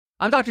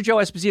I'm Dr. Joe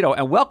Esposito,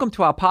 and welcome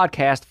to our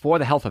podcast, For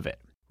the Health of It.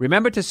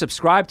 Remember to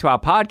subscribe to our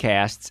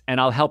podcasts,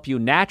 and I'll help you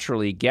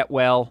naturally get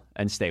well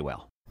and stay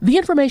well. The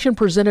information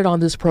presented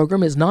on this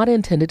program is not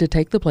intended to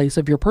take the place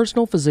of your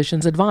personal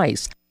physician's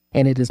advice,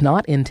 and it is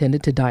not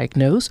intended to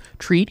diagnose,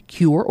 treat,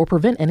 cure, or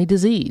prevent any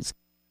disease.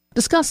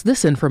 Discuss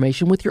this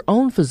information with your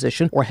own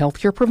physician or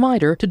healthcare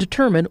provider to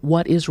determine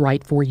what is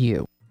right for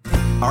you.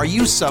 Are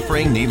you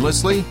suffering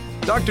needlessly?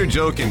 Dr.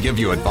 Joe can give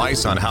you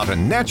advice on how to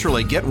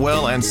naturally get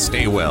well and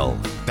stay well.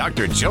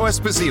 Dr. Joe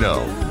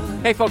Esposito.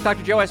 Hey folks,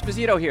 Dr. Joe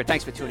Esposito here.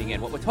 Thanks for tuning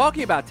in. What we're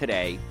talking about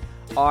today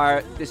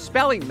are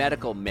dispelling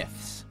medical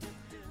myths.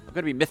 We're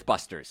going to be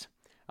mythbusters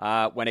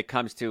when it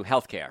comes to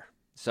healthcare.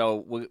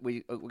 So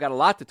we got a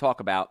lot to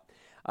talk about.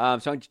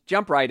 So I'll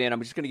jump right in.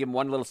 I'm just going to give them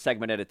one little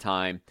segment at a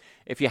time.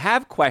 If you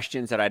have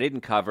questions that I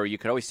didn't cover, you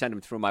can always send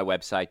them through my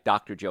website,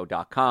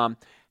 drjoe.com.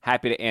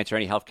 Happy to answer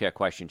any healthcare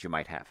questions you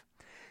might have.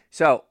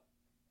 So,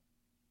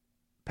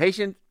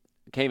 patient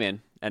came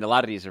in, and a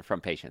lot of these are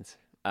from patients.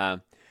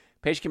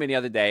 Patient came in the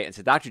other day and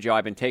said, Dr. Joe,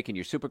 I've been taking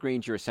your Super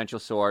Greens, your Essential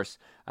Source.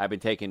 I've been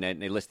taking,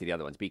 and they listed the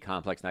other ones,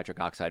 B-complex, nitric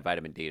oxide,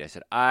 vitamin D. And I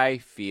said, I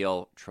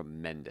feel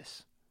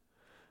tremendous.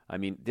 I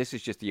mean, this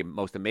is just the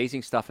most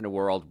amazing stuff in the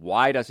world.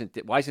 Why isn't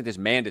this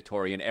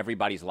mandatory in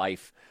everybody's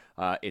life?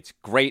 It's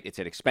great. It's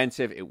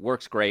inexpensive. It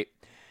works great.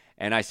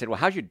 And I said, well,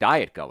 how's your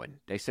diet going?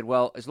 They said,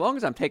 well, as long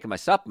as I'm taking my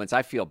supplements,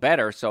 I feel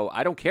better, so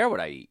I don't care what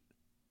I eat.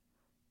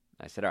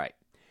 I said, all right.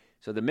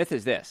 So the myth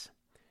is this.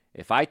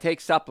 If I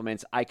take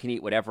supplements, I can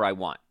eat whatever I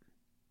want.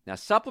 Now,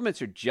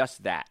 supplements are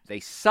just that. They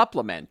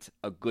supplement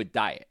a good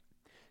diet.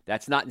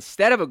 That's not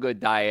instead of a good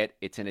diet.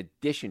 It's in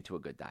addition to a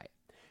good diet.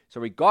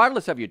 So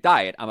regardless of your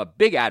diet, I'm a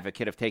big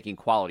advocate of taking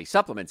quality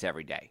supplements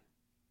every day.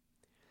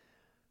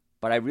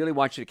 But I really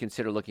want you to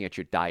consider looking at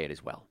your diet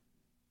as well.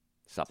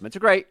 Supplements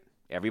are great.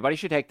 Everybody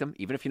should take them,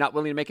 even if you're not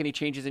willing to make any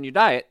changes in your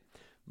diet.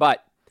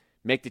 But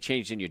make the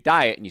changes in your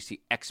diet and you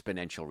see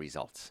exponential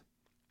results.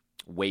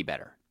 Way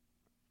better.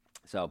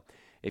 So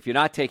if you're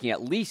not taking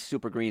at least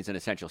Super Greens and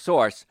Essential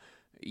Source,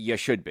 you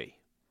should be.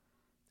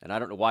 And I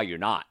don't know why you're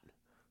not.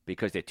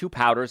 Because they're two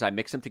powders. I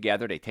mix them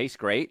together. They taste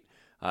great.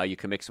 You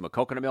can mix them with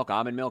coconut milk,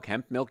 almond milk,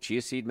 hemp milk,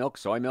 chia seed milk,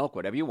 soy milk,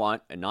 whatever you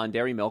want, and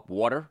non-dairy milk,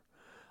 water.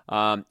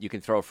 You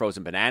can throw a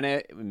frozen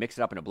banana, mix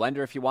it up in a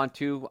blender if you want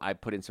to. I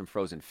put in some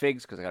frozen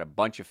figs because I got a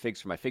bunch of figs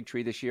from my fig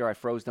tree this year. I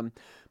froze them.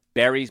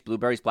 Berries,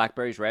 blueberries,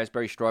 blackberries,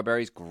 raspberries,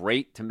 strawberries,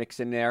 great to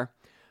mix in there.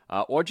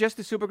 Or just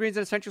the Super Greens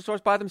and Essential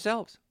Source by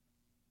themselves.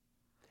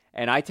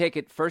 And I take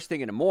it first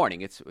thing in the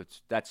morning.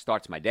 That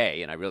starts my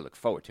day, and I really look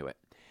forward to it.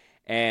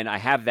 And I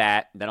have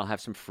that. Then I'll have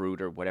some fruit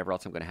or whatever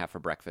else I'm going to have for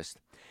breakfast.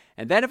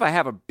 And then if I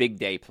have a big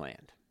day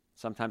planned,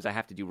 sometimes I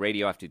have to do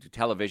radio, I have to do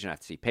television, I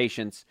have to see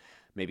patients,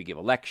 maybe give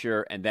a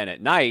lecture. And then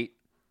at night,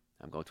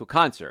 I'm going to a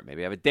concert.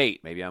 Maybe I have a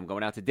date. Maybe I'm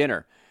going out to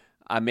dinner.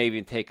 I may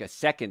even take a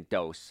second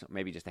dose,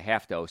 maybe just a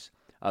half dose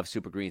of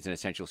Super Greens and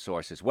Essential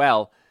Source as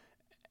well.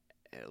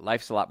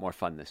 Life's a lot more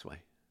fun this way.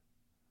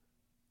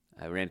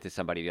 I ran into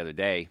somebody the other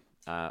day.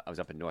 I was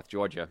up in North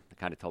Georgia. I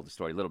kind of told the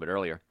story a little bit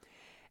earlier.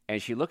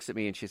 And she looks at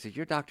me and she says,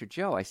 you're Dr.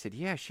 Joe. I said,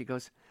 yeah. She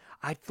goes,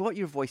 I thought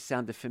your voice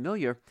sounded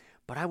familiar,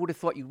 but I would have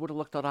thought you would have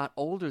looked a lot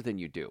older than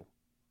you do.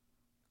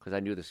 Because I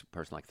knew this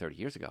person like 30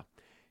 years ago.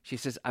 She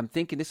says, I'm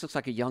thinking this looks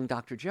like a young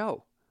Dr.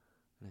 Joe.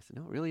 And I said,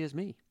 no, it really is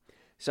me.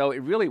 So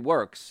it really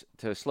works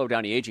to slow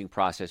down the aging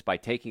process by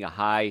taking a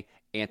high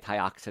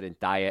antioxidant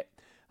diet.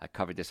 I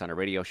covered this on a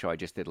radio show I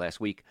just did last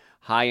week.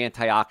 High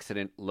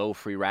antioxidant, low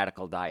free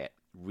radical diet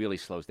really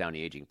slows down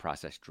the aging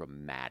process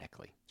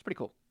dramatically. It's pretty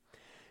cool.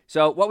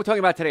 So what we're talking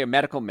about today are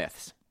medical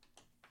myths.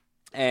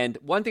 And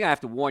one thing I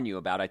have to warn you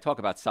about, I talk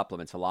about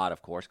supplements a lot,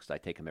 of course, because I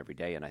take them every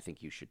day, and I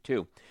think you should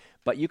too.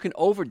 But you can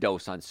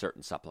overdose on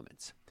certain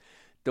supplements.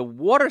 The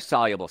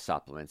water-soluble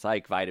supplements,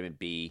 like vitamin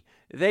B,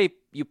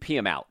 you pee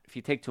them out. If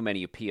you take too many,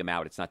 you pee them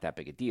out. It's not that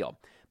big a deal.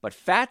 But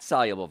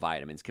fat-soluble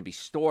vitamins can be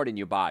stored in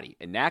your body,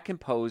 and that can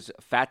pose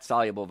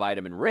fat-soluble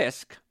vitamin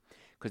risk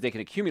because they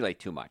can accumulate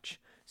too much.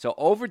 So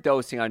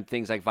overdosing on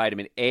things like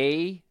vitamin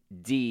A,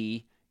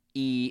 D,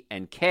 E,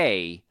 and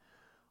K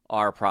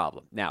are a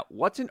problem. Now,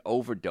 what's an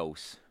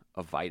overdose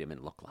of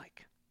vitamin look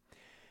like?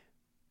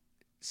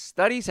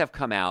 Studies have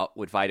come out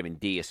with vitamin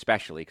D,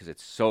 especially because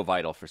it's so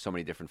vital for so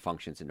many different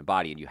functions in the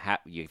body, and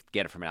you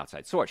get it from an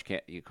outside source.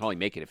 You can only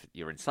make it if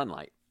you're in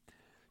sunlight.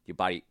 Your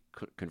body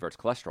converts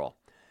cholesterol.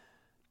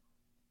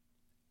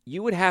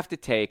 You would have to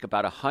take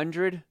about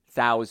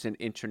 100,000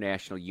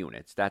 international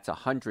units. That's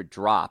 100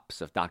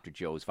 drops of Dr.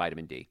 Joe's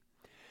vitamin D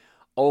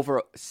over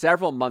a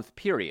several-month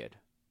period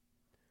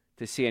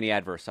to see any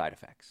adverse side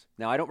effects.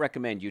 Now, I don't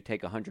recommend you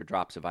take 100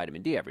 drops of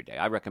vitamin D every day.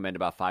 I recommend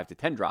about 5 to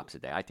 10 drops a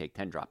day. I take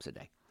 10 drops a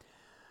day.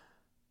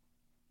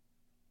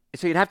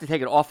 So you'd have to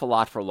take an awful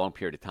lot for a long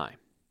period of time.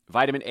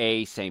 Vitamin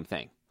A, same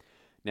thing.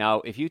 Now,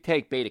 if you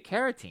take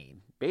beta-carotene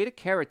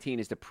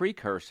is the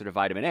precursor to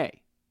vitamin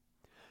A.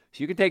 So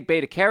you can take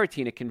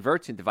beta-carotene, it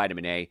converts into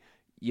vitamin A.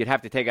 You'd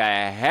have to take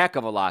a heck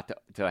of a lot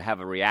to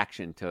have a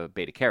reaction to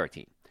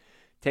beta-carotene.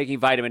 Taking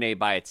vitamin A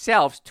by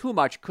itself, too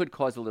much could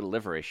cause a little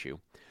liver issue.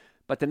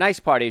 But the nice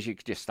part is you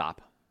could just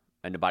stop.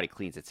 and the body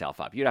cleans itself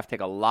up. You'd have to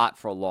take a lot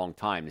for a long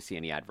time to see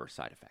any adverse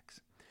side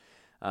effects.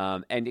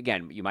 And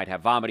again, you might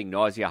have vomiting,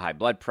 nausea, high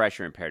blood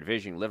pressure, impaired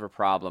vision, liver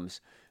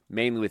problems,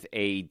 mainly with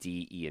A,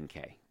 D, E, and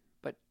K.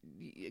 But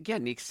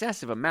again, the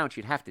excessive amount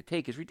you'd have to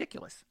take is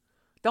ridiculous.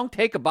 Don't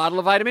take a bottle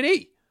of vitamin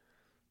E.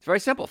 It's very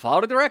simple.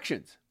 Follow the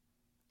directions.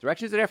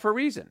 Directions are there for a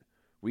reason.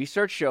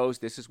 Research shows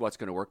this is what's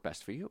going to work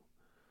best for you.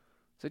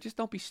 So just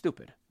don't be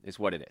stupid, is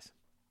what it is.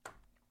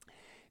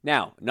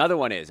 Now, another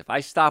one is, if I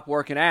stop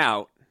working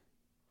out,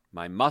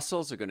 my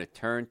muscles are going to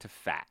turn to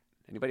fat.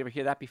 Anybody ever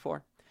hear that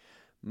before?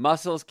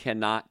 Muscles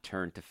cannot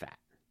turn to fat.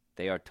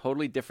 They are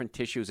totally different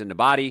tissues in the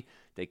body.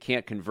 They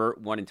can't convert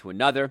one into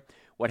another.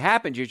 What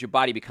happens is your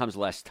body becomes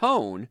less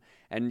tone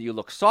and you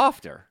look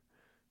softer,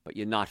 but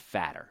you're not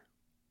fatter.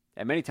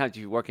 And many times if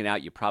you're working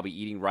out, you're probably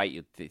eating right,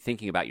 you're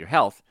thinking about your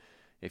health.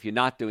 If you're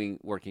not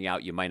working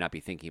out, you might not be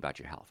thinking about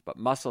your health. But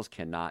muscles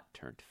cannot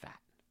turn to fat.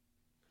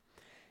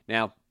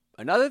 Now,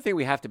 another thing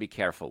we have to be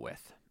careful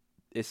with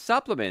is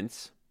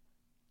supplements.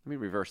 Let me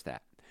reverse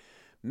that.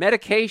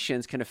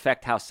 Medications can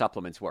affect how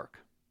supplements work.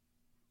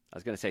 I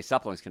was going to say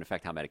supplements can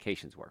affect how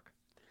medications work.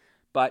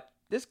 But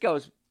this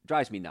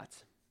drives me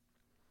nuts.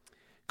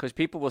 Because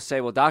people will say,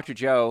 well, Dr.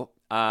 Joe,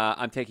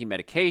 I'm taking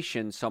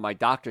medication, so my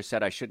doctor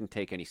said I shouldn't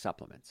take any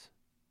supplements.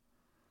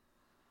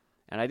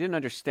 And I don't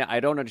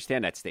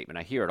understand that statement.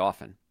 I hear it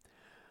often.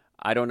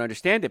 I don't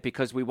understand it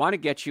because we want to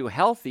get you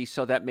healthy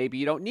so that maybe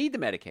you don't need the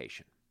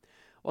medication.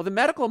 Well, the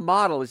medical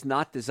model is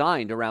not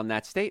designed around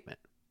that statement.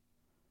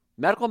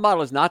 Medical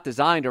model is not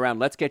designed around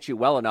let's get you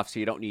well enough so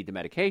you don't need the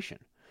medication.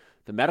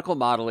 The medical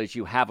model is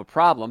you have a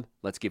problem,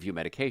 let's give you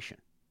medication.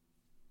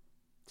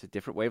 It's a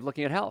different way of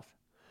looking at health.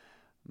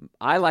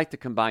 I like to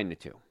combine the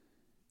two.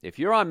 If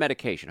you're on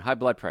medication, high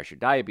blood pressure,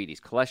 diabetes,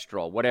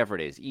 cholesterol, whatever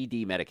it is,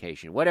 ED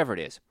medication, whatever it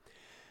is,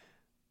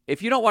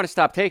 if you don't want to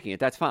stop taking it,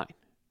 that's fine.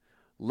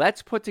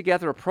 Let's put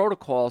together a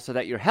protocol so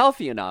that you're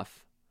healthy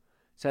enough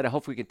so that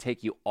hopefully we can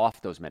take you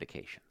off those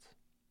medications.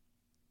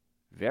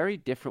 Very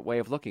different way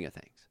of looking at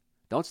things.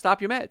 Don't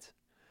stop your meds.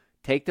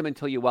 Take them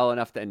until you're well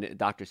enough and the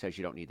doctor says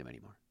you don't need them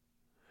anymore.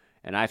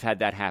 And I've had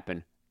that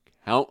happen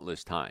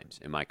countless times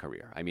in my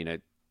career. I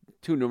mean,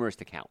 too numerous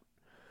to count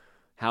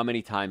how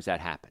many times that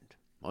happened.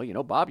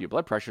 Well, Bob, your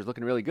blood pressure is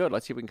looking really good.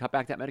 Let's see if we can cut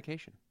back that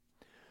medication.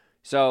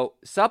 So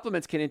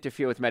supplements can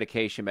interfere with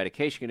medication.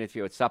 Medication can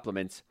interfere with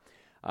supplements.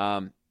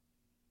 But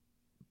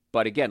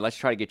again, let's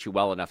try to get you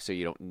well enough so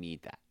you don't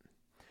need that.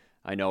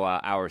 I know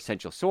our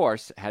Essential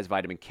Source has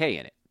vitamin K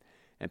in it.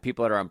 And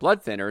people that are on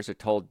blood thinners are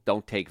told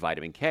don't take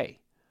vitamin K.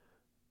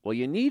 Well,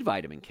 you need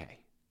vitamin K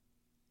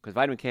because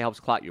vitamin K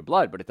helps clot your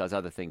blood, but it does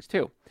other things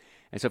too.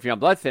 And so if you're on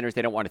blood thinners,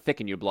 they don't want to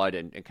thicken your blood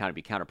and kind of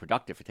be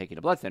counterproductive for taking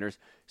the blood thinners,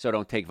 so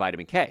don't take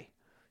vitamin K.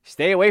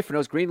 Stay away from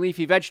those green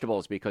leafy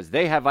vegetables because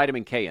they have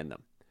vitamin K in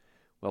them.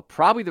 Well,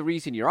 probably the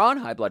reason you're on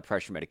high blood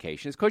pressure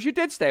medication is because you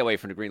did stay away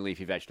from the green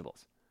leafy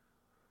vegetables.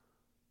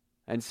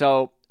 And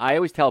so I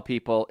always tell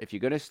people, if you're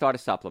going to start a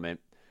supplement,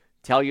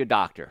 tell your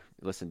doctor,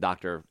 listen,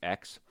 Dr.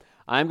 X,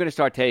 I'm going to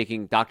start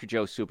taking Dr.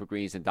 Joe's Super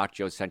Greens and Dr.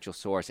 Joe's Essential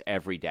Source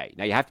every day.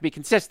 Now, you have to be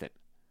consistent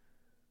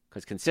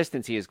because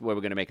consistency is where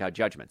we're going to make our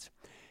judgments.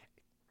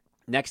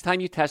 Next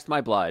time you test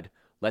my blood,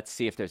 let's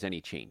see if there's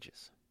any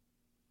changes.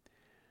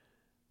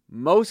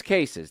 Most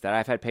cases that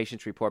I've had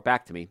patients report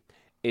back to me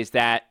is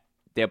that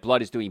their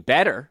blood is doing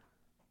better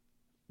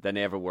than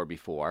they ever were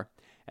before,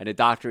 and the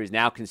doctor is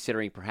now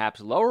considering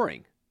perhaps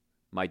lowering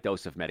my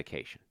dose of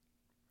medication.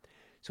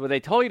 So when they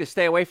told you to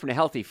stay away from the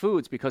healthy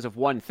foods because of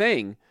one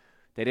thing,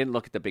 they didn't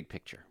look at the big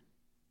picture.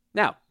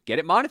 Now, get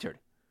it monitored.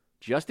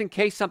 Just in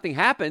case something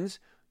happens,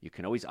 you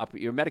can always up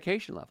your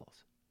medication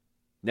levels.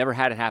 Never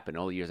had it happen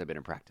all the years I've been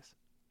in practice.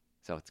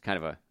 So it's kind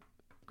of a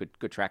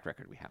good track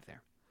record we have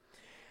there.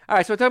 All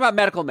right, so we're talking about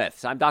medical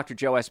myths. I'm Dr.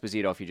 Joe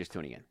Esposito if you're just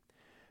tuning in.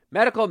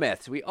 Medical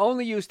myths. We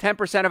only use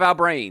 10% of our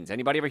brains.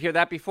 Anybody ever hear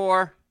that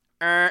before?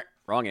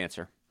 Wrong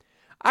answer.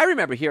 I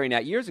remember hearing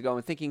that years ago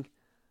and thinking,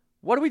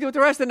 what do we do with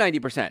the rest of the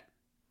 90%?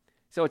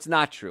 So it's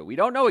not true. We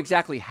don't know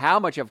exactly how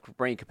much of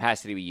brain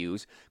capacity we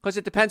use because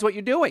it depends what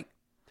you're doing.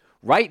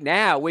 Right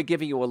now, we're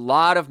giving you a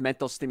lot of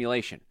mental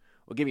stimulation.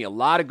 We're giving you a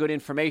lot of good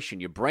information.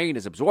 Your brain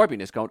is absorbing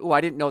this, going, oh,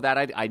 I didn't know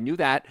that. I knew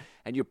that.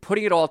 And you're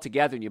putting it all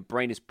together and your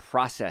brain is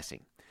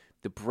processing.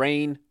 The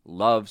brain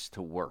loves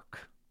to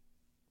work.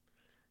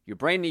 Your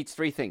brain needs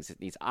three things. It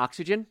needs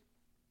oxygen,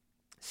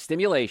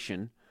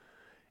 stimulation,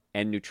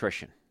 and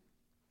nutrition.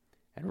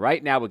 And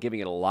right now, we're giving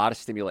it a lot of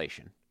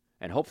stimulation.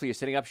 And hopefully you're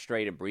sitting up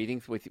straight and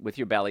breathing with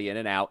your belly in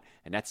and out,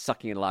 and that's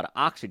sucking in a lot of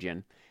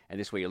oxygen, and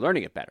this way you're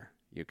learning it better.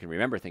 You can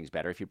remember things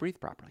better if you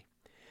breathe properly.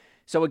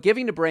 So we're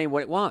giving the brain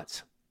what it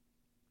wants,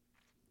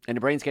 and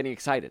the brain's getting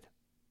excited,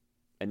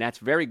 and that's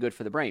very good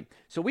for the brain.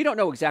 So we don't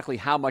know exactly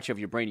how much of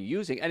your brain you're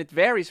using, and it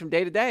varies from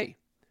day to day.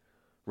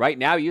 Right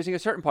now, you're using a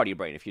certain part of your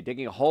brain. If you're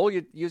digging a hole,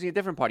 you're using a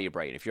different part of your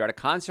brain. If you're at a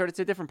concert, it's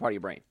a different part of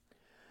your brain.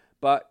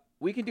 But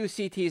we can do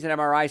CTs and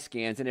MRI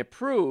scans, and it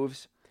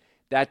proves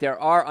that there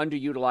are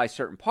underutilized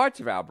certain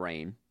parts of our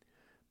brain,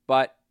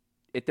 but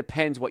it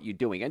depends what you're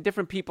doing. And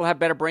different people have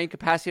better brain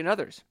capacity than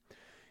others.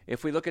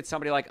 If we look at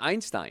somebody like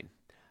Einstein,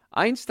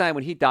 Einstein,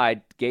 when he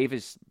died, gave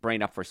his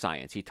brain up for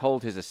science. He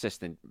told his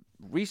assistant,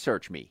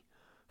 research me.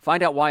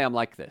 Find out why I'm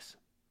like this.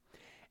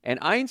 And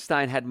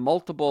Einstein had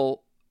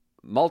multiple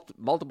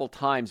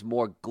times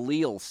more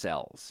glial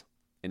cells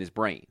in his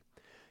brain.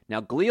 Now,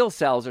 glial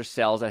cells are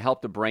cells that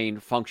help the brain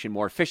function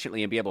more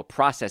efficiently and be able to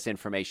process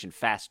information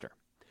faster.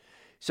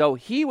 So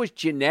he was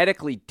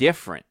genetically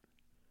different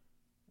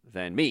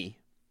than me.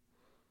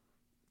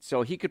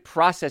 So he could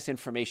process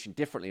information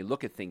differently,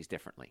 look at things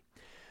differently.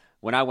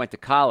 When I went to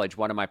college,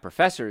 one of my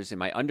professors in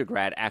my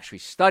undergrad actually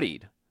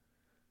studied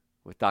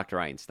with Dr.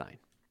 Einstein.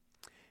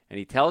 And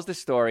he tells the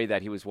story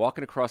that he was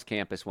walking across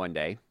campus one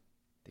day.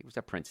 I think it was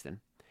at Princeton.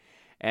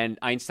 And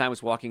Einstein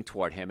was walking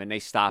toward him, and they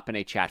stop and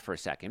they chat for a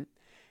second.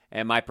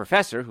 And my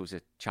professor, who's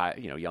a child,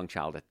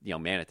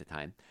 young man at the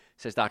time,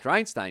 says, Dr.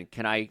 Einstein,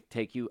 can I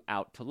take you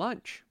out to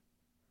lunch?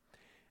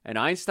 And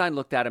Einstein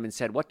looked at him and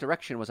said, what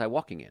direction was I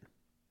walking in?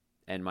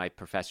 And my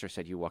professor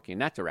said, you're walking in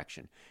that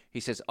direction. He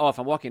says, oh, if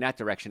I'm walking in that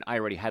direction, I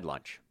already had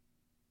lunch.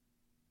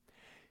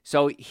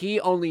 So he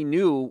only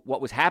knew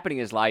what was happening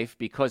in his life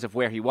because of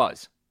where he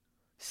was.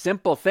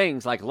 Simple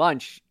things like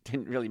lunch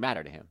didn't really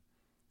matter to him.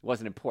 It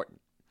wasn't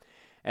important.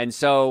 And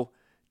so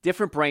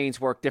different brains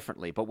work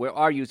differently, but we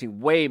are using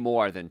way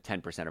more than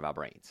 10% of our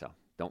brain. So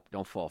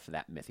don't fall for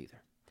that myth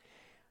either.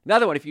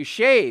 Another one, if you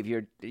shave,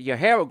 your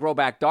hair will grow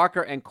back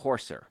darker and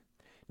coarser.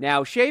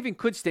 Now, shaving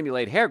could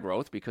stimulate hair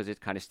growth because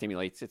it kind of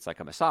stimulates, it's like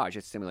a massage,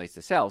 it stimulates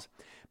the cells,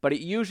 but it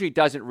usually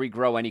doesn't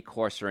regrow any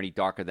coarser, any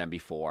darker than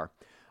before.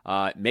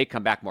 It may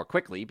come back more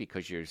quickly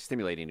because you're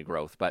stimulating the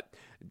growth, but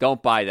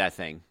don't buy that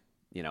thing.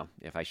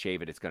 If I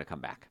shave it, it's going to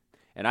come back.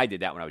 And I did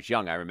that when I was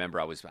young. I remember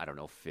I was,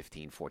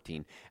 15,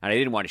 14, and I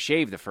didn't want to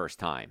shave the first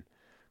time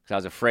because I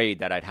was afraid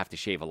that I'd have to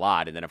shave a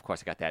lot. And then, of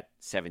course, I got that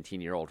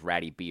 17-year-old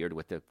ratty beard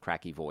with the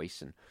cracky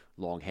voice and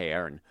long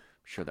hair, and I'm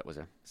sure that was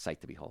a sight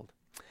to behold.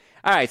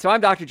 All right, so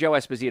I'm Dr. Joe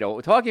Esposito. What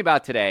we're talking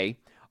about today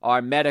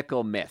are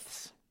medical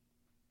myths.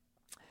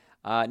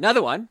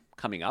 Another one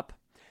coming up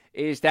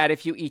is that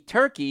if you eat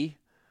turkey,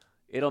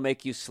 it'll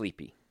make you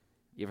sleepy.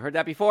 You've heard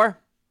that before?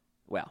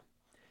 Well,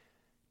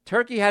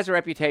 turkey has a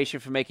reputation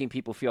for making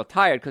people feel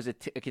tired because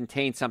it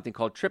contains something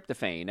called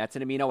tryptophan. That's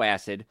an amino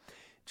acid.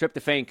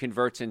 Tryptophan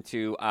converts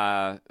into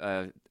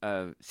serotonin.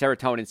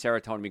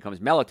 Serotonin becomes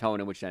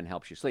melatonin, which then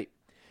helps you sleep.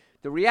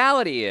 The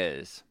reality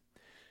is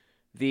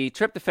the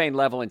tryptophan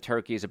level in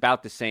turkey is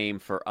about the same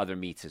for other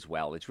meats as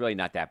well. It's really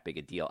not that big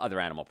a deal, other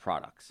animal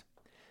products.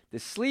 The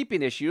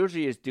sleepiness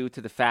usually is due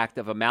to the fact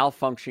of a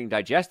malfunctioning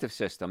digestive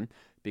system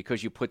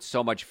because you put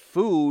so much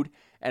food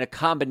and a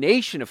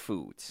combination of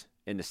foods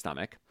in the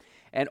stomach,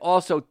 and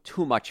also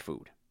too much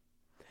food.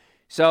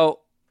 So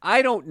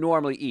I don't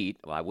normally eat,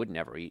 well, I would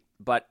never eat,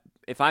 but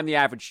if I'm the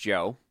average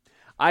Joe,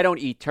 I don't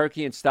eat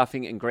turkey and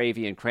stuffing and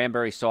gravy and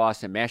cranberry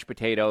sauce and mashed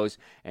potatoes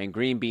and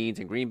green beans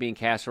and green bean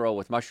casserole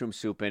with mushroom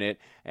soup in it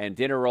and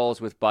dinner rolls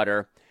with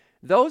butter.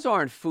 Those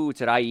aren't foods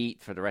that I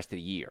eat for the rest of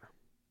the year.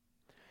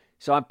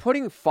 So I'm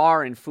putting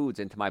foreign foods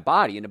into my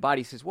body, and the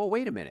body says, well,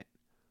 wait a minute.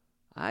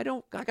 I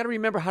got to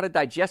remember how to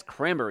digest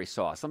cranberry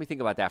sauce. Let me think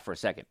about that for a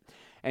second.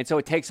 And so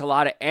it takes a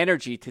lot of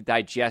energy to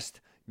digest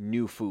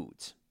new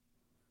foods.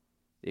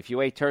 If you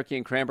ate turkey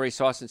and cranberry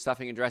sauce and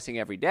stuffing and dressing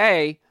every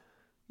day,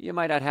 you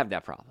might not have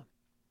that problem.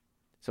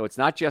 So it's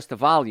not just the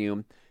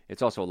volume,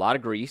 it's also a lot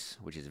of grease,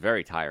 which is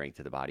very tiring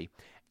to the body,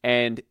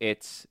 and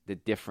it's the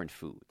different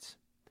foods.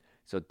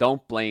 So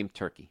don't blame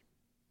turkey.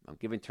 I'm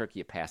giving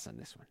turkey a pass on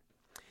this one.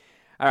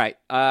 All right,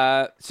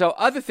 so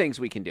other things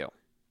we can do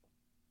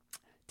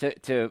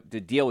to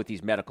deal with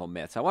these medical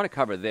myths. I want to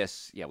cover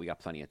this. Yeah, we got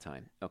plenty of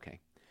time. Okay.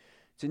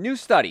 It's a new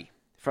study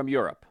from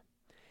Europe,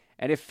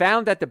 and it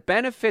found that the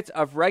benefits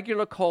of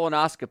regular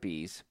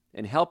colonoscopies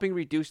in helping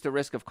reduce the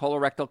risk of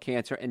colorectal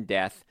cancer and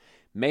death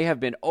may have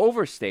been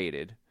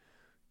overstated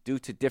due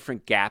to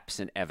different gaps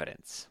in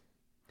evidence.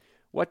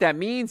 What that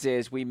means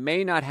is we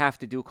may not have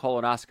to do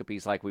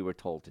colonoscopies like we were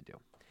told to do.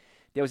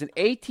 There was an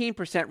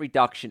 18%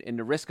 reduction in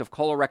the risk of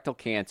colorectal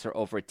cancer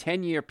over a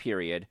 10-year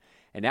period,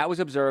 and that was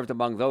observed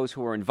among those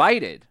who were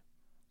invited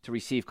to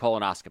receive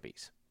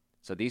colonoscopies.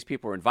 So these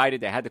people were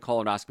invited, they had the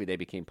colonoscopy, they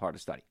became part of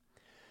the study.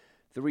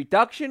 The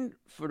reduction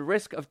for the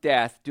risk of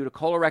death due to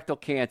colorectal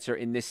cancer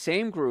in this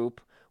same group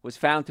was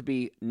found to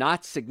be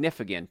not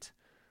significant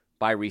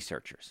by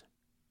researchers.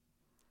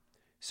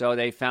 So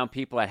they found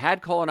people that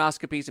had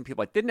colonoscopies and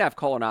people that didn't have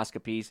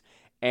colonoscopies,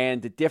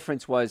 and the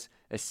difference was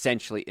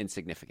essentially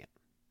insignificant.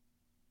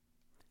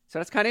 So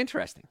that's kind of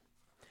interesting.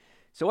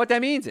 So what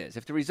that means is,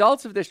 if the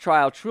results of this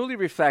trial truly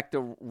reflect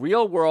the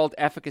real-world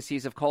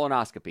efficacies of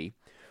colonoscopy,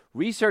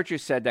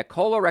 researchers said that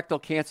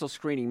colorectal cancer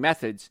screening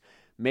methods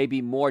may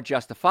be more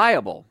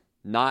justifiable,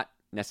 not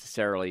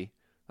necessarily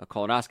a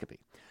colonoscopy.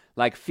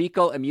 Like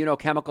fecal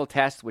immunochemical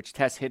tests, which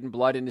test hidden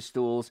blood in the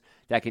stools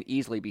that can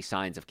easily be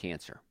signs of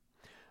cancer.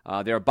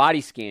 There are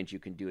body scans you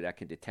can do that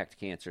can detect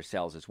cancer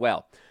cells as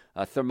well.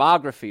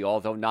 Thermography,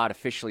 although not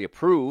officially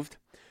approved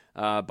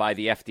by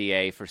the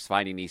FDA for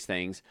finding these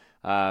things,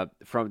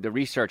 from the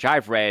research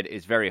I've read,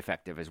 is very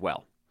effective as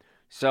well.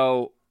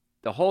 So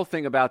the whole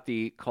thing about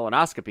the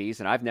colonoscopies,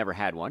 and I've never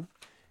had one,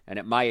 And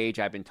at my age,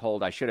 I've been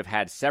told I should have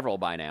had several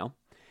by now.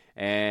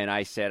 And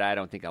I said, I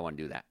don't think I want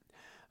to do that.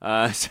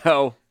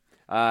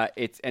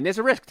 And there's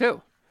a risk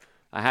too.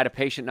 I had a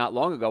patient not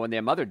long ago and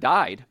their mother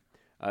died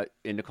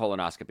in the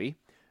colonoscopy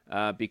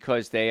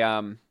because they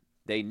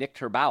nicked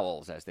her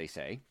bowels, as they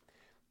say.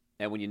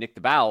 And when you nick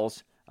the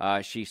bowels,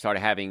 she started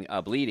having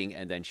bleeding,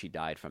 and then she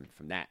died from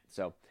that.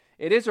 So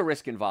it is a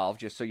risk involved,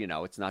 just so you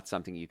know. It's not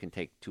something you can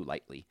take too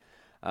lightly.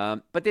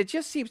 But there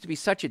just seems to be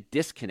such a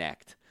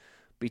disconnect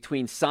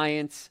between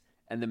science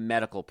and the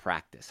medical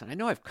practice. And I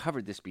know I've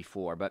covered this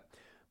before, but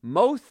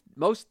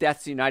most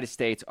deaths in the United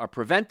States are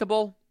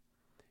preventable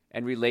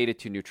and related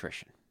to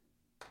nutrition.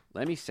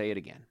 Let me say it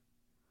again.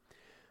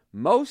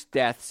 Most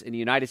deaths in the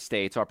United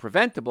States are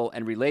preventable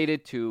and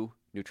related to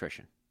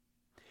nutrition.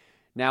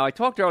 Now, I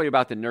talked earlier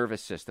about the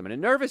nervous system, and the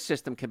nervous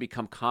system can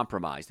become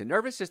compromised. The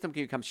nervous system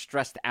can become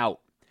stressed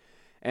out,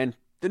 and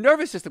the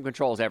nervous system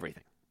controls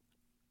everything.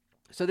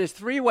 So there's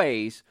 3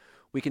 ways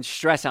we can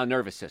stress our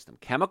nervous system: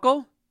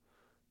 chemical,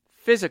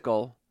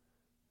 physical,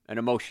 and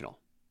emotional.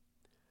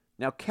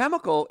 Now,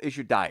 chemical is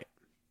your diet.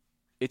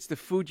 It's the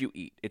food you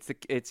eat. It's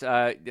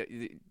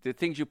the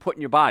things you put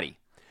in your body.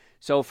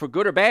 So for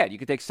good or bad, you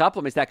can take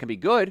supplements that can be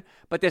good,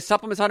 but there's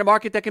supplements on the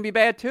market that can be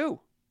bad too.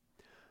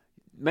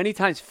 Many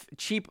times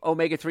cheap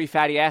omega-3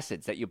 fatty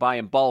acids that you buy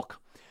in bulk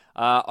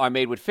are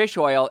made with fish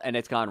oil, and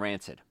it's gone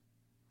rancid.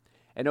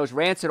 And those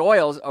rancid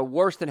oils are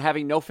worse than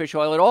having no fish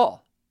oil at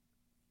all.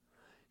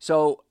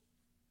 So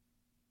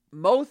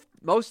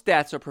most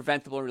deaths are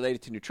preventable and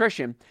related to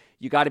nutrition.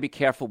 You got to be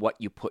careful what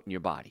you put in your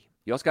body.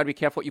 You also got to be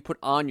careful what you put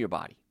on your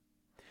body.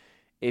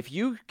 If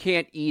you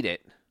can't eat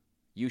it,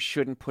 you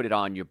shouldn't put it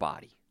on your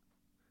body,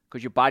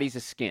 because your body's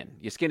a skin.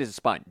 Your skin is a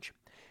sponge,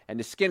 and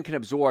the skin can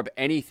absorb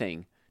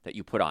anything that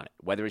you put on it,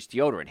 whether it's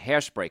deodorant,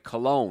 hairspray,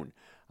 cologne,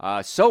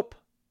 soap,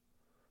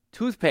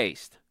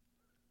 toothpaste.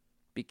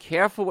 Be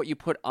careful what you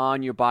put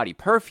on your body.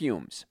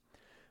 Perfumes.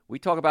 We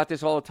talk about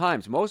this all the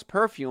time. Most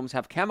perfumes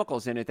have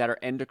chemicals in it that are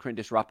endocrine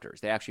disruptors.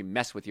 They actually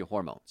mess with your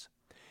hormones.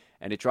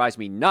 And it drives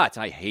me nuts.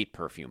 I hate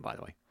perfume, by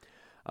the way.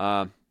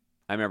 I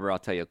remember, I'll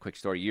tell you a quick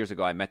story. Years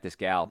ago, I met this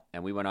gal,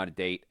 and we went on a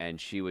date,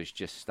 and she was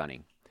just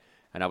stunning.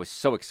 And I was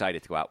so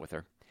excited to go out with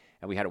her.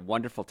 And we had a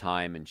wonderful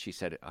time, and she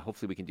said,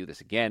 hopefully we can do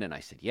this again. And I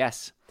said,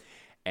 yes.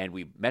 And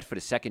we met for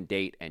the second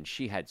date, and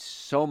she had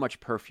so much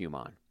perfume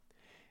on.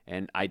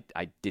 And I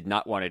did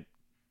not want to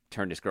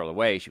turn this girl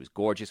away. She was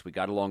gorgeous. We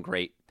got along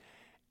great.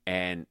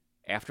 And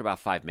after about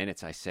 5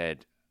 minutes, I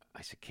said,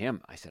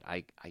 Kim, I said,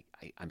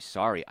 I'm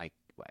sorry. I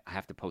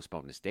have to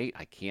postpone this date.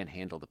 I can't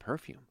handle the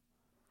perfume.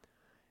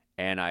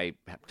 And I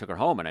took her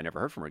home, and I never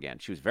heard from her again.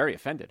 She was very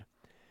offended.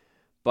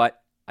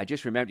 But I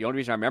just remember, the only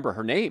reason I remember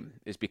her name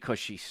is because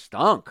she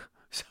stunk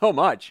so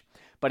much.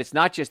 But it's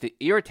not just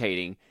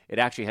irritating. It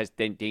actually has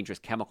dangerous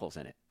chemicals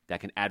in it that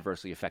can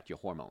adversely affect your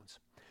hormones.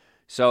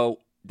 So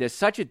there's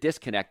such a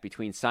disconnect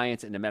between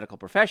science and the medical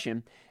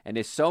profession, and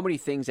there's so many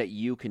things that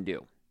you can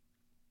do.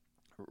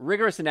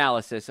 Rigorous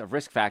analysis of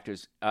risk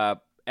factors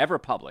ever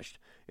published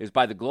is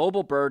by the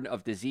Global Burden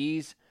of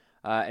Disease,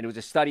 and it was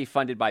a study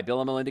funded by Bill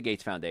and Melinda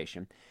Gates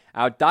Foundation.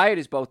 Our diet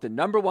is both the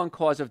number 1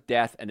 cause of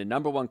death and the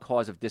number 1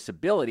 cause of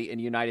disability in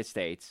the United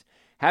States,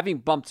 having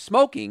bumped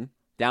smoking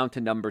down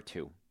to number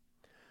 2.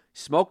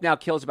 Smoke now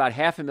kills about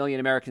 500,000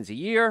 Americans a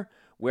year,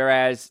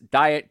 whereas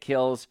diet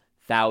kills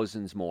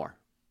thousands more.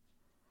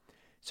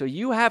 So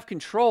you have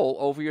control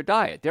over your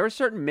diet. There are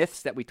certain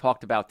myths that we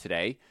talked about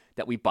today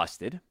that we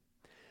busted,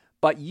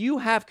 but you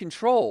have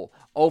control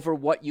over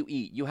what you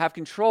eat. You have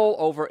control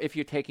over if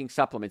you're taking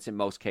supplements in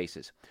most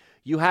cases.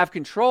 You have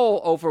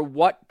control over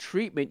what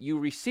treatment you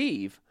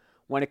receive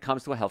when it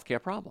comes to a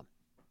healthcare problem.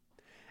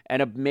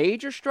 And a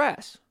major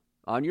stress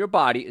on your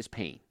body is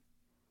pain.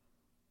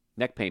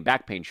 Neck pain,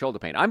 back pain, shoulder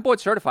pain. I'm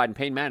board certified in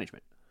pain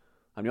management.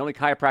 I'm the only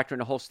chiropractor in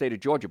the whole state of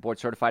Georgia board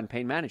certified in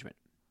pain management.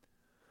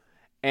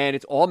 And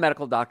it's all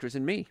medical doctors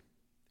and me.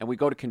 And we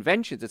go to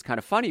conventions. It's kind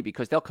of funny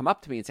because they'll come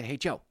up to me and say, hey,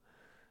 Joe,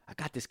 I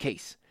got this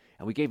case.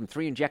 And we gave him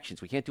 3 injections.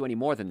 We can't do any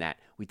more than that.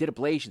 We did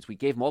ablations. We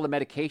gave him all the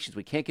medications.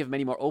 We can't give him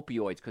any more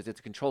opioids because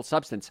it's a controlled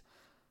substance.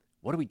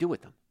 What do we do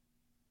with them?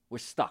 We're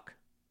stuck.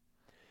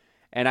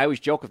 And I always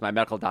joke with my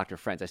medical doctor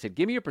friends. I said,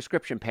 give me your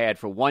prescription pad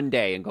for 1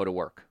 day and go to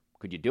work.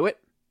 Could you do it?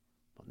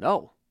 Well,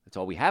 no. That's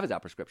all we have is our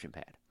prescription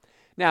pad.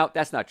 Now,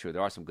 that's not true.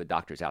 There are some good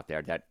doctors out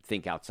there that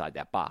think outside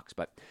that box.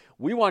 But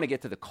we want to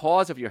get to the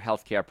cause of your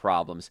healthcare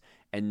problems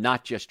and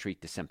not just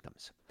treat the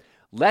symptoms.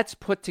 Let's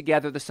put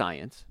together the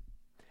science,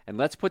 and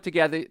let's put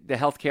together the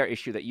healthcare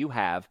issue that you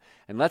have,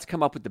 and let's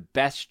come up with the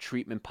best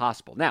treatment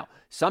possible. Now,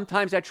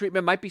 sometimes that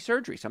treatment might be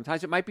surgery.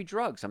 Sometimes it might be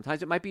drugs.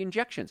 Sometimes it might be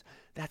injections.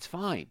 That's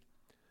fine.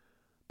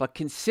 But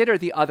consider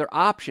the other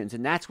options,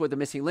 and that's where the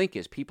missing link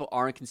is. People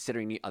aren't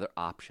considering the other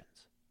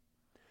options.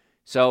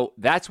 So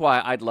that's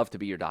why I'd love to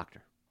be your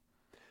doctor.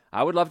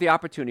 I would love the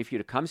opportunity for you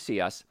to come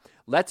see us.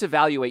 Let's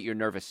evaluate your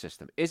nervous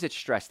system. Is it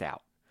stressed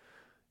out?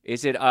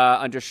 Is it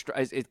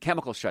is it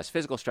chemical stress,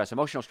 physical stress,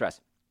 emotional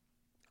stress?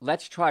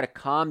 Let's try to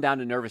calm down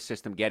the nervous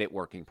system, get it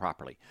working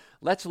properly.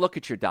 Let's look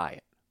at your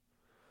diet.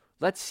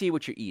 Let's see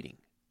what you're eating.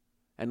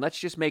 and let's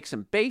just make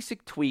some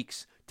basic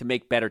tweaks to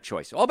make better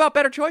choices. All about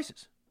better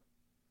choices.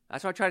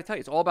 That's what I try to tell you.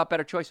 It's all about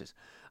better choices.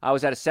 I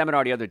was at a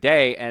seminar the other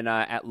day, and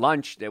at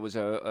lunch, there was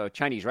a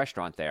Chinese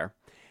restaurant there,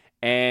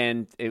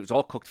 and it was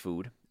all cooked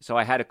food. So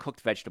I had a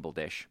cooked vegetable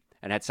dish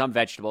and had some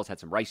vegetables, had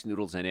some rice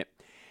noodles in it,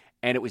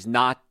 and it was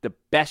not the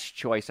best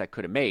choice I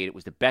could have made. It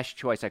was the best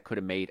choice I could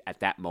have made at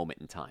that moment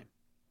in time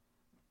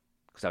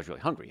because I was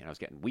really hungry, and I was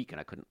getting weak,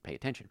 and I couldn't pay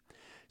attention.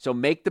 So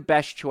make the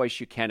best choice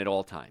you can at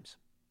all times,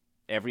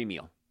 every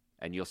meal,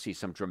 and you'll see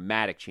some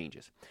dramatic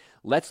changes.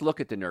 Let's look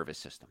at the nervous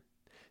system.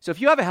 So if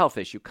you have a health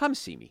issue, come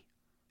see me.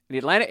 In the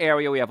Atlanta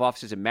area, we have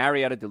offices in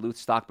Marietta, Duluth,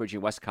 Stockbridge,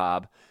 and West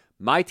Cobb.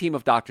 My team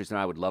of doctors and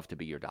I would love to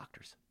be your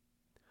doctors.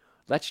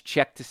 Let's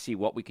check to see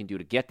what we can do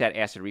to get that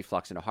acid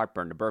reflux and the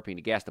heartburn, the burping,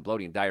 the gas, the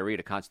bloating, diarrhea,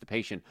 the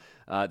constipation,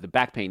 the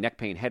back pain, neck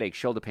pain, headache,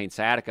 shoulder pain,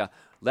 sciatica.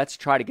 Let's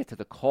try to get to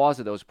the cause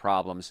of those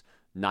problems,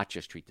 not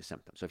just treat the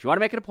symptoms. So if you want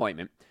to make an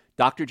appointment,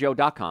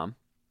 drjoe.com.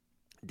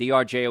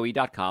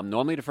 drjoe.com.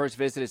 Normally the first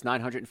visit is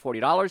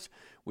 $940.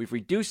 We've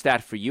reduced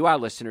that for you, our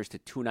listeners, to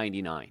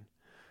 $299.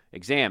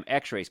 Exam,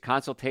 x-rays,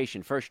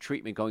 consultation, first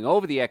treatment, going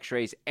over the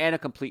x-rays, and a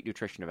complete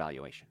nutrition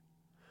evaluation.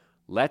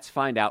 Let's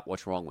find out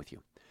what's wrong with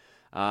you.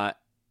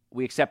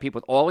 We accept people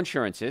with all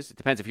insurances. It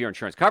depends if your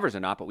insurance covers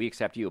or not, but we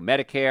accept you.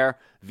 Medicare,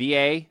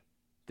 VA.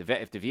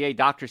 If the VA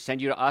doctors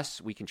send you to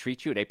us, we can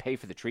treat you. They pay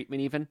for the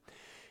treatment even.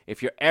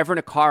 If you're ever in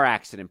a car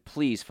accident,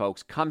 please,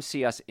 folks, come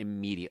see us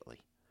immediately.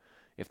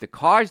 If the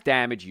car's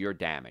damaged, you're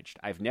damaged.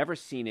 I've never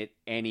seen it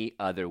any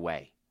other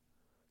way.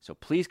 So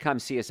please come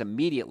see us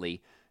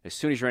immediately as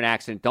soon as you're in an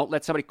accident. Don't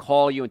let somebody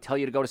call you and tell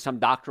you to go to some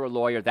doctor or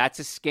lawyer. That's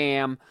a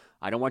scam.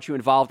 I don't want you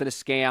involved in a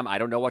scam. I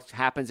don't know what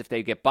happens if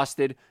they get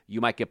busted.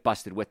 You might get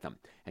busted with them.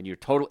 And you're a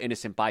total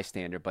innocent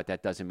bystander, but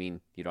that doesn't mean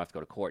you don't have to go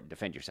to court and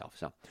defend yourself.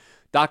 So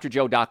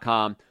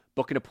drjoe.com,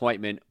 book an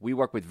appointment. We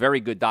work with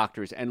very good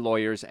doctors and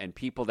lawyers and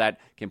people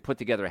that can put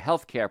together a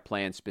health care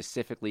plan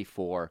specifically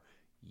for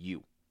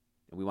you.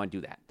 And we want to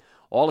do that.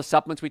 All the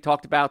supplements we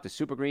talked about, the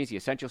super greens, the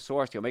essential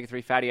source, the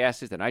omega-3 fatty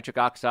acids, the nitric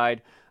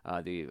oxide,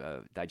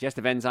 the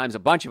digestive enzymes, a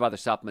bunch of other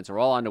supplements are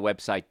all on the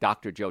website,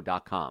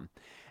 drjoe.com.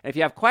 And if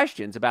you have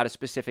questions about a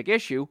specific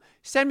issue,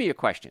 send me your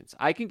questions.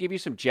 I can give you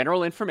some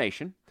general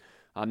information.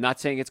 I'm not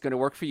saying it's going to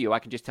work for you. I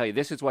can just tell you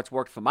this is what's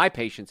worked for my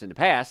patients in the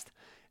past,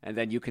 and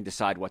then you can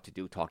decide what to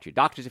do. Talk to your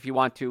doctors if you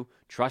want to.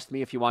 Trust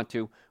me if you want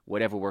to.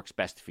 Whatever works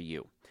best for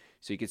you.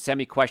 So you can send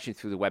me questions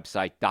through the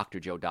website,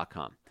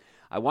 drjoe.com.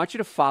 I want you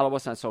to follow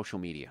us on social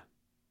media.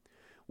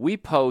 We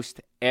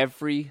post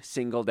every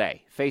single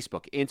day.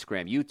 Facebook,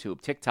 Instagram,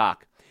 YouTube,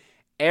 TikTok.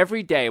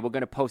 Every day we're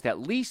going to post at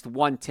least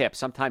one tip,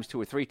 sometimes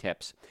 2 or 3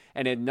 tips,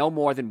 and in no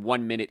more than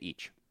 1 minute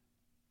each.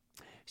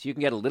 So you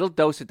can get a little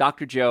dose of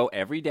Dr. Joe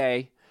every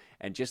day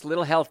and just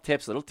little health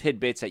tips, little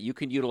tidbits that you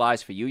can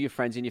utilize for you, your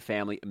friends, and your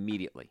family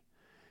immediately.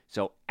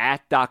 So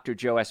at Dr.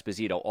 Joe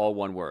Esposito, all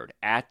one word,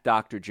 at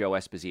Dr. Joe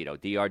Esposito,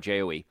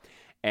 DRJOE.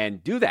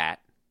 And do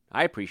that.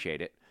 I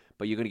appreciate it.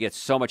 But you're going to get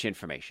so much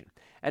information.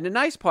 And the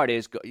nice part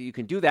is you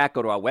can do that.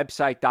 Go to our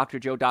website,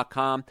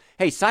 drjoe.com.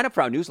 Hey, sign up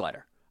for our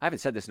newsletter. I haven't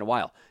said this in a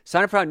while.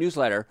 Sign up for our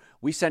newsletter.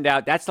 We send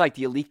out, that's like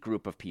the elite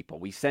group of people.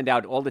 We send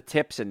out all the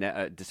tips and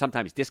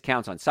sometimes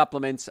discounts on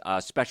supplements,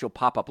 special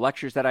pop-up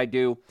lectures that I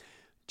do.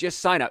 Just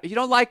sign up. If you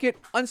don't like it,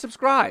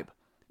 unsubscribe.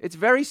 It's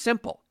very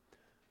simple.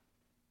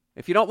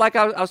 If you don't like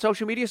our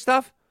social media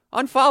stuff,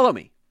 unfollow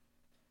me.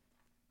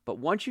 But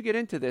once you get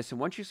into this and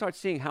once you start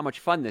seeing how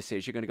much fun this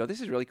is, you're going to go, this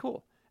is really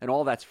cool. And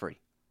all that's free.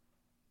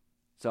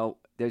 So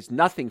there's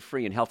nothing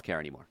free in healthcare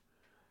anymore.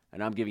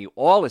 And I'm giving you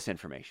all this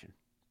information.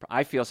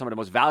 I feel some of the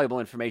most valuable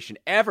information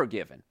ever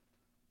given.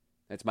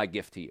 That's my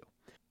gift to you.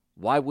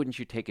 Why wouldn't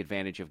you take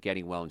advantage of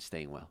getting well and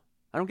staying well?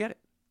 I don't get it.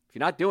 If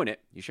you're not doing it,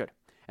 you should.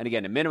 And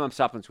again, the minimum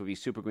supplements would be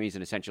Super Greens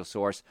and Essential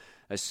Source,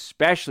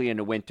 especially in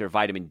the winter,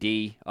 vitamin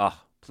D. Oh,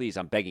 please,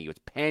 I'm begging you. It's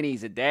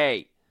pennies a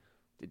day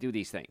to do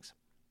these things.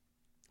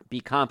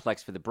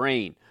 B-complex for the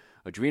brain.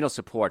 Adrenal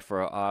support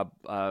for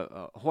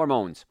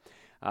hormones,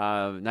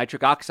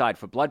 nitric oxide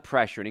for blood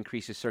pressure and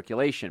increases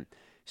circulation.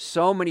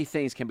 So many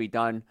things can be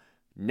done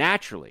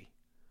naturally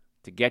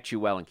to get you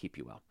well and keep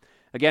you well.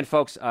 Again,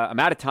 folks, I'm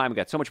out of time. We've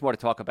got so much more to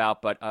talk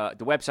about, but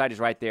the website is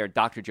right there,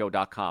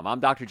 drjoe.com. I'm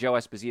Dr. Joe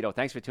Esposito.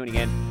 Thanks for tuning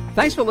in.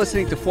 Thanks for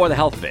listening to For the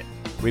Health of It.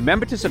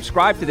 Remember to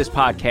subscribe to this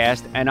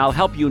podcast, and I'll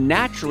help you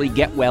naturally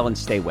get well and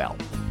stay well.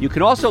 You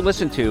can also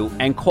listen to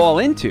and call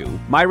into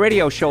my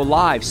radio show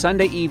live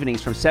Sunday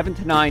evenings from 7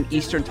 to 9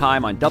 Eastern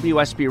Time on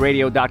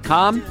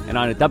WSBRadio.com and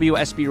on a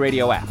WSB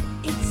Radio app.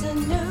 It's a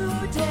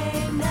new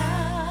day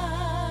now.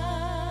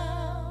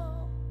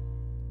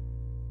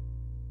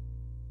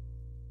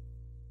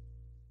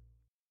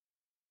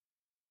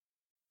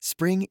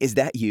 Spring, is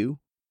that you?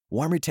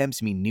 Warmer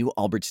temps mean new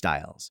Allbirds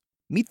styles.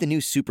 Meet the new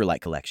Superlight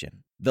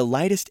collection, the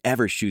lightest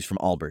ever shoes from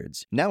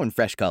Allbirds, now in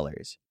fresh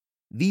colors.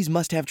 These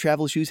must-have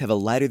travel shoes have a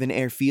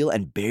lighter-than-air feel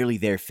and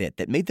barely-there fit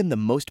that made them the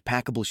most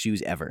packable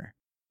shoes ever.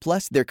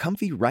 Plus, they're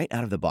comfy right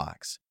out of the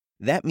box.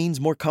 That means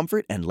more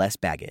comfort and less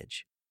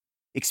baggage.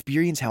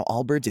 Experience how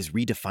Allbirds is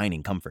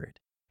redefining comfort.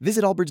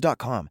 Visit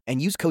allbirds.com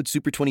and use code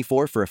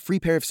SUPER24 for a free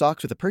pair of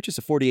socks with a purchase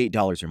of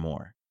 $48 or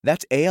more.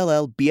 That's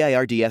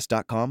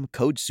ALLBIRDS.com,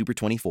 code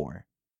SUPER24.